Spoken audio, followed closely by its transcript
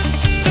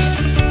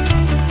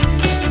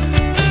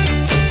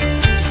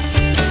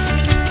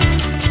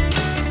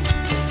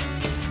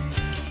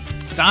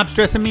Stop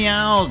stressing me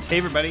out. Hey,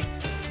 everybody.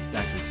 It's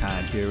Dr.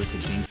 Todd here with the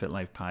Being Fit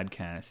Life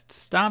podcast.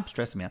 Stop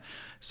stressing me out.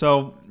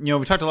 So,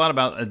 we talked a lot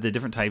about the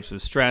different types of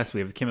stress.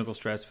 We have chemical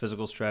stress,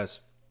 physical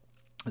stress,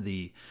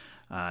 the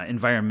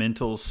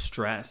environmental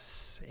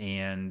stress,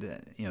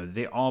 and,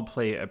 they all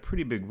play a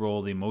pretty big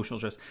role. The emotional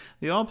stress,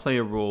 they all play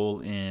a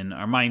role in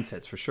our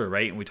mindsets for sure,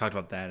 right? And we talked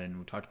about that, and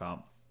we talked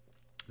about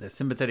the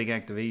sympathetic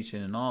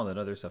activation and all that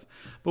other stuff.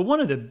 But one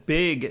of the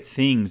big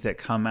things that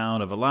come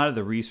out of a lot of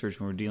the research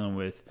when we're dealing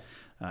with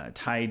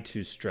tied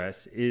to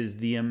stress is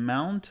the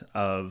amount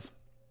of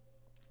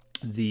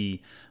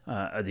the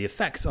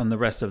effects on the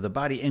rest of the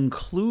body,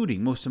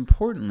 including, most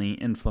importantly,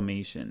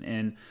 inflammation.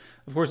 And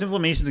of course,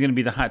 inflammation is going to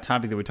be the hot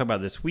topic that we talk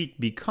about this week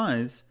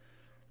because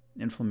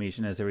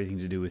inflammation has everything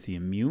to do with the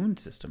immune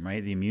system,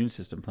 right? The immune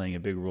system playing a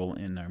big role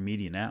in our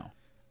media now.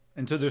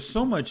 And so there's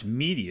so much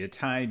media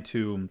tied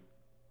to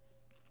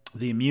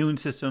the immune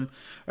system.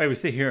 Right, we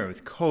sit here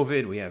with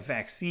COVID, we have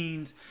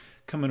vaccines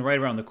coming right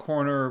around the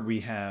corner.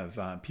 We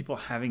have people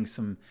having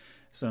some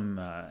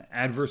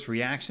adverse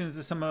reactions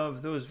to some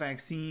of those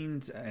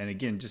vaccines. And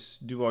again,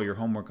 just do all your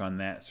homework on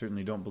that.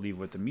 Certainly don't believe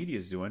what the media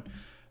is doing.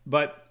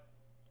 But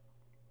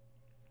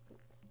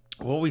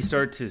what we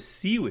start to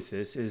see with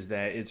this is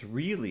that it's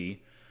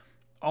really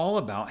all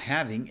about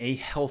having a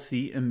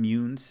healthy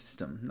immune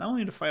system. Not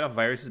only to fight off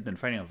viruses, been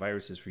fighting off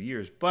viruses for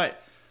years,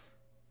 but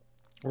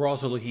we're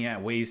also looking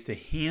at ways to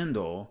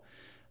handle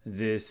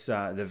this,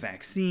 the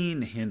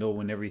vaccine, handle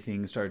when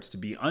everything starts to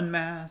be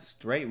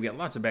unmasked, right? We got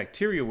lots of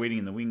bacteria waiting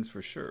in the wings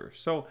for sure.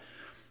 So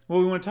what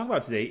we want to talk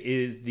about today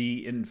is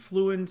the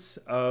influence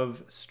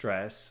of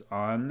stress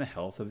on the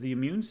health of the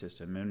immune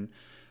system. And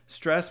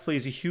stress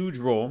plays a huge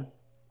role.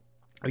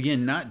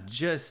 Again, not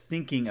just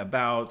thinking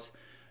about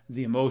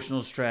the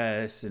emotional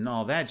stress and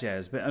all that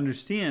jazz, but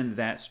understand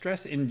that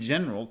stress in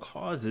general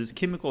causes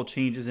chemical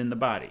changes in the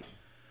body.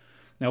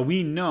 Now,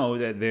 we know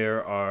that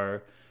there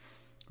are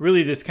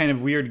really this kind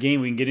of weird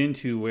game we can get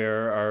into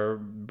where our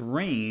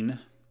brain,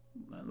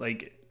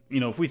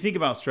 if we think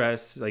about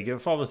stress, like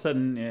if all of a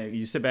sudden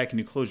you sit back and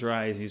you close your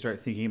eyes and you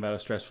start thinking about a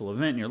stressful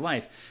event in your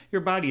life,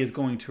 your body is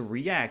going to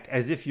react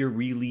as if you're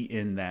really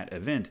in that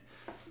event.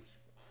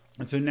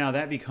 And so now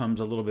that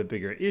becomes a little bit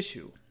bigger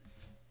issue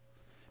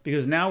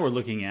because now we're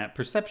looking at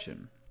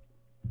perception.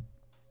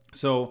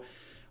 So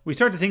we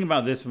start to think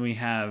about this when we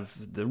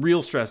have the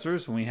real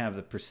stressors, when we have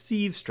the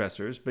perceived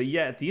stressors, but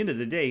yet at the end of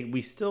the day,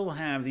 we still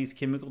have these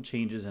chemical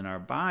changes in our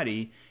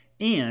body,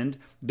 and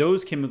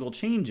those chemical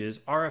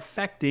changes are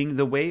affecting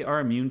the way our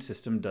immune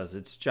system does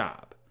its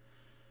job.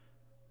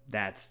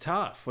 That's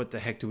tough. What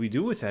the heck do we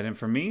do with that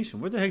information?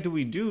 What the heck do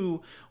we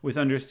do with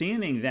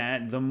understanding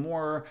that the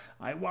more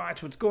I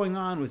watch what's going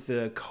on with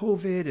the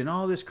COVID and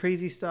all this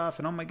crazy stuff,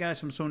 and oh my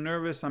gosh, I'm so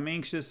nervous, I'm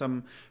anxious,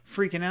 I'm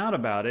freaking out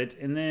about it.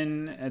 And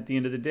then at the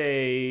end of the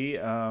day,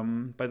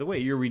 by the way,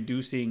 you're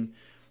reducing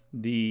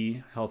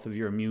the health of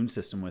your immune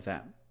system with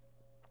that.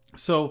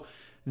 So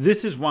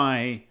this is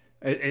why,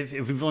 if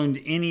we've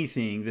learned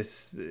anything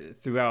this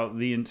throughout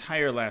the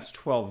entire last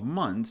 12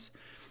 months,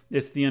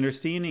 it's the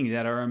understanding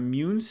that our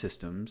immune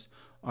systems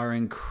are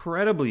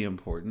incredibly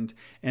important,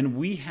 and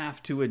we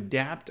have to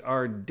adapt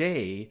our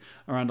day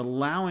around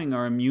allowing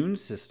our immune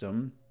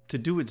system to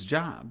do its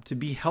job, to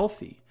be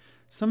healthy.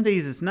 Some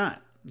days it's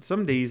not.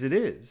 Some days it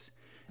is.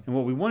 And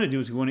what we want to do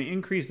is we want to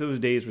increase those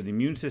days where the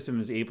immune system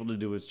is able to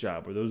do its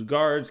job, where those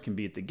guards can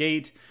be at the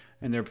gate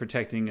and they're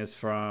protecting us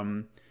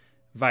from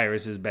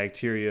viruses,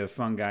 bacteria,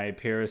 fungi,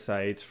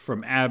 parasites,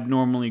 from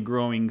abnormally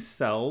growing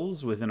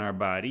cells within our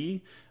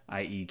body,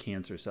 i.e.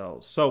 cancer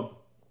cells. So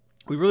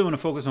we really want to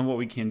focus on what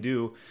we can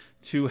do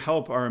to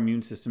help our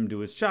immune system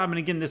do its job. And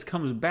again, this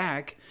comes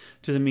back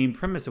to the main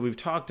premise that we've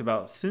talked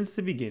about since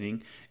the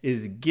beginning,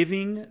 is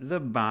giving the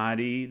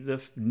body the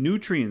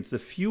nutrients, the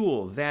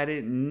fuel that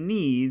it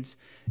needs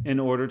in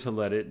order to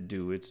let it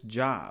do its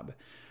job.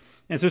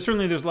 And so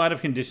certainly there's a lot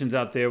of conditions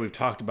out there. We've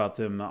talked about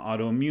them, the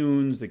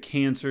autoimmunes, the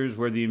cancers,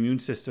 where the immune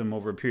system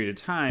over a period of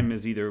time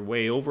is either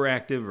way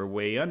overactive or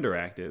way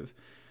underactive.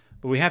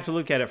 But we have to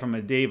look at it from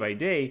a day by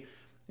day.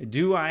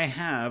 Do I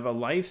have a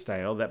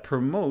lifestyle that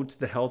promotes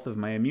the health of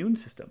my immune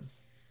system?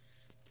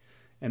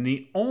 And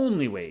the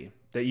only way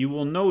that you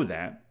will know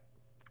that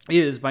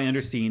is by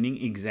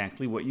understanding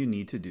exactly what you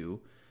need to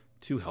do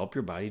to help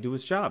your body do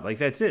its job. Like,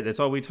 that's it. That's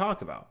all we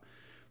talk about.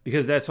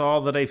 Because that's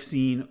all that I've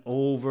seen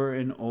over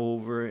and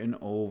over and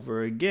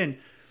over again.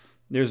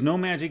 There's no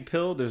magic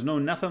pill. There's no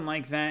nothing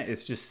like that.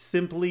 It's just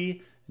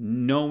simply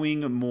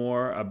knowing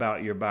more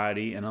about your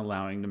body and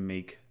allowing yourself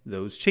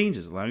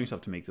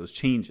to make those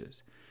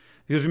changes.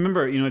 Because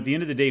remember, at the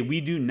end of the day, we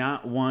do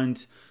not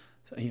want,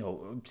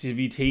 to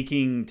be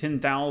taking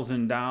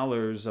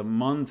 $10,000 a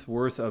month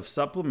worth of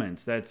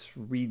supplements. That's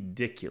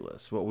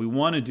ridiculous. What we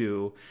want to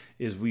do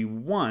is we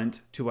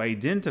want to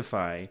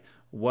identify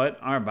what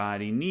our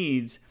body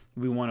needs.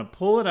 We want to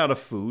pull it out of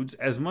foods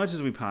as much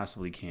as we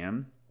possibly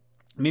can.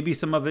 Maybe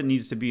some of it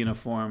needs to be in a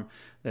form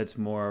that's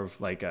more of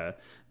like a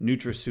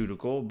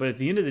nutraceutical. But at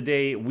the end of the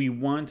day, we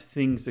want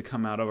things to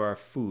come out of our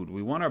food.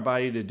 We want our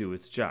body to do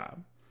its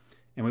job.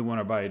 And we want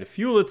our body to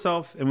fuel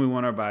itself, and we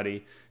want our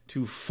body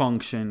to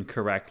function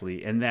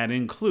correctly. And that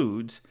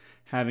includes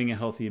having a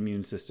healthy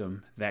immune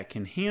system that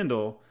can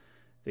handle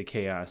the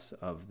chaos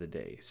of the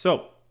day.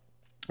 So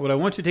what I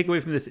want you to take away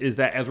from this is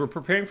that as we're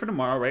preparing for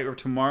tomorrow, right? Or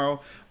tomorrow,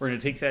 we're going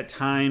to take that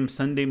time,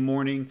 Sunday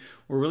morning,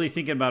 we're really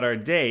thinking about our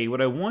day.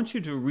 What I want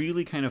you to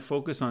really kind of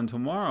focus on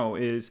tomorrow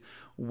is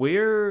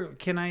where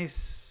can I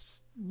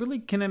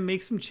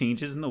make some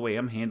changes in the way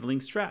I'm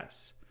handling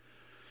stress?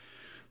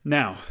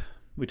 Now,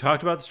 we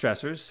talked about the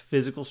stressors,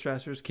 physical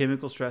stressors,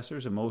 chemical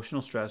stressors,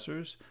 emotional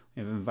stressors.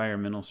 We have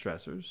environmental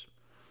stressors.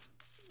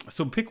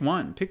 So pick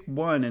one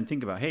and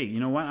think about, hey, you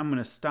know what? I'm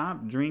going to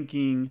stop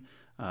drinking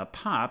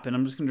pop and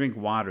I'm just going to drink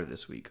water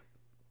this week.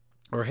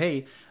 Or,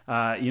 hey,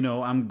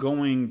 I'm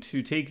going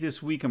to take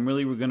this week,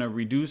 we're going to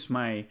reduce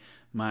my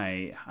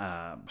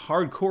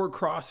hardcore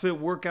CrossFit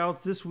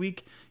workouts this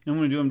week.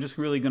 I'm just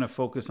really going to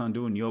focus on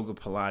doing yoga,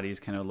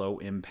 Pilates, kind of low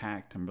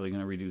impact. I'm really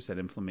going to reduce that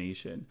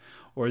inflammation.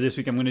 Or this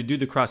week I'm going to do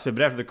the CrossFit,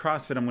 but after the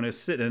CrossFit, I'm going to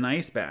sit in an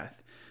ice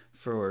bath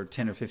for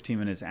 10 or 15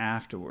 minutes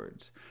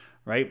afterwards,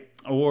 right?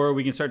 Or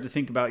we can start to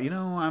think about,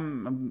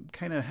 I'm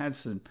kind of had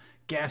some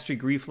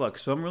gastric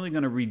reflux, so I'm really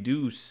going to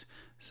reduce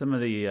some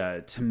of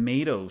the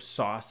tomato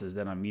sauces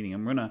that I'm eating.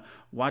 I'm going to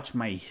watch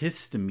my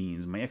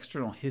histamines, my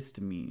external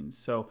histamines.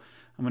 So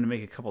I'm going to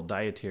make a couple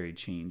dietary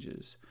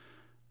changes.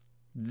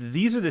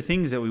 These are the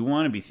things that we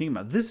want to be thinking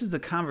about. This is the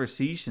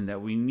conversation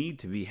that we need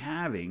to be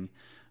having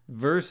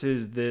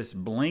versus this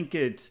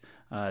blanket,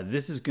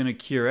 this is going to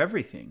cure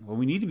everything. What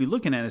we need to be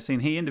looking at is saying,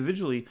 hey,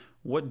 individually,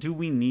 what do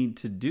we need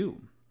to do?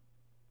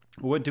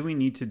 What do we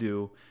need to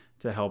do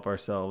to help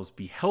ourselves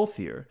be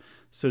healthier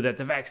so that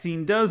the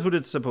vaccine does what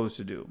it's supposed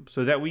to do,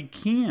 so that we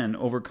can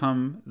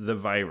overcome the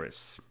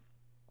virus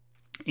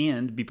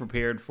and be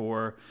prepared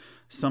for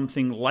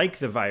something like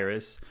the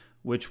virus,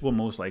 which will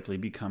most likely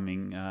be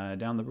coming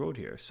down the road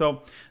here.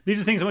 So these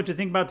are things I want you to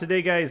think about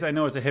today, guys. I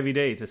know it's a heavy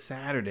day. It's a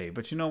Saturday.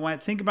 But you know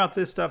what? Think about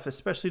this stuff,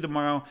 especially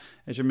tomorrow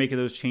as you're making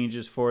those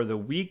changes for the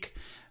week.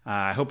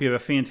 I hope you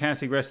have a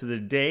fantastic rest of the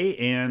day,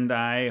 and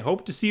I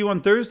hope to see you on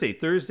Thursday.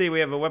 Thursday,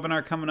 we have a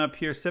webinar coming up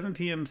here, 7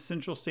 p.m.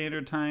 Central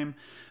Standard Time.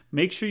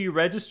 Make sure you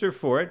register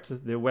for it.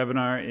 The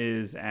webinar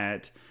is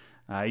at,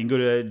 you can go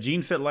to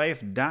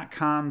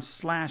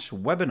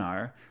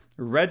genefitlife.com/webinar.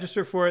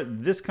 Register for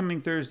it this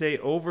coming Thursday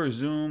over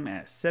Zoom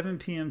at 7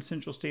 p.m.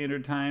 Central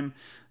Standard Time.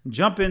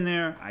 Jump in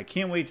there. I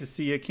can't wait to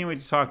see you. Can't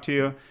wait to talk to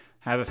you.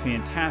 Have a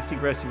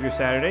fantastic rest of your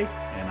Saturday,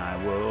 and I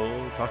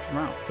will talk to you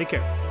tomorrow. Take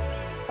care.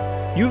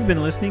 You've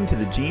been listening to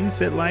the Gene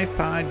Fit Life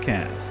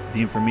podcast. The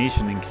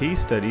information and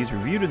case studies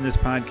reviewed in this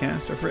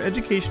podcast are for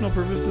educational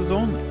purposes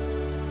only.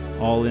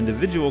 All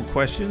individual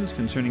questions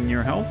concerning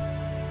your health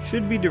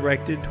should be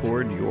directed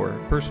toward your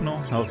personal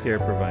healthcare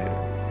provider.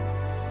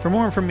 For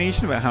more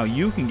information about how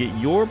you can get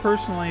your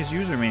personalized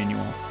user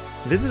manual,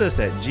 visit us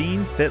at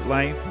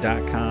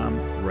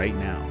genefitlife.com right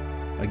now.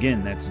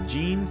 Again, that's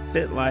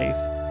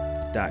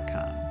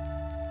genefitlife.com.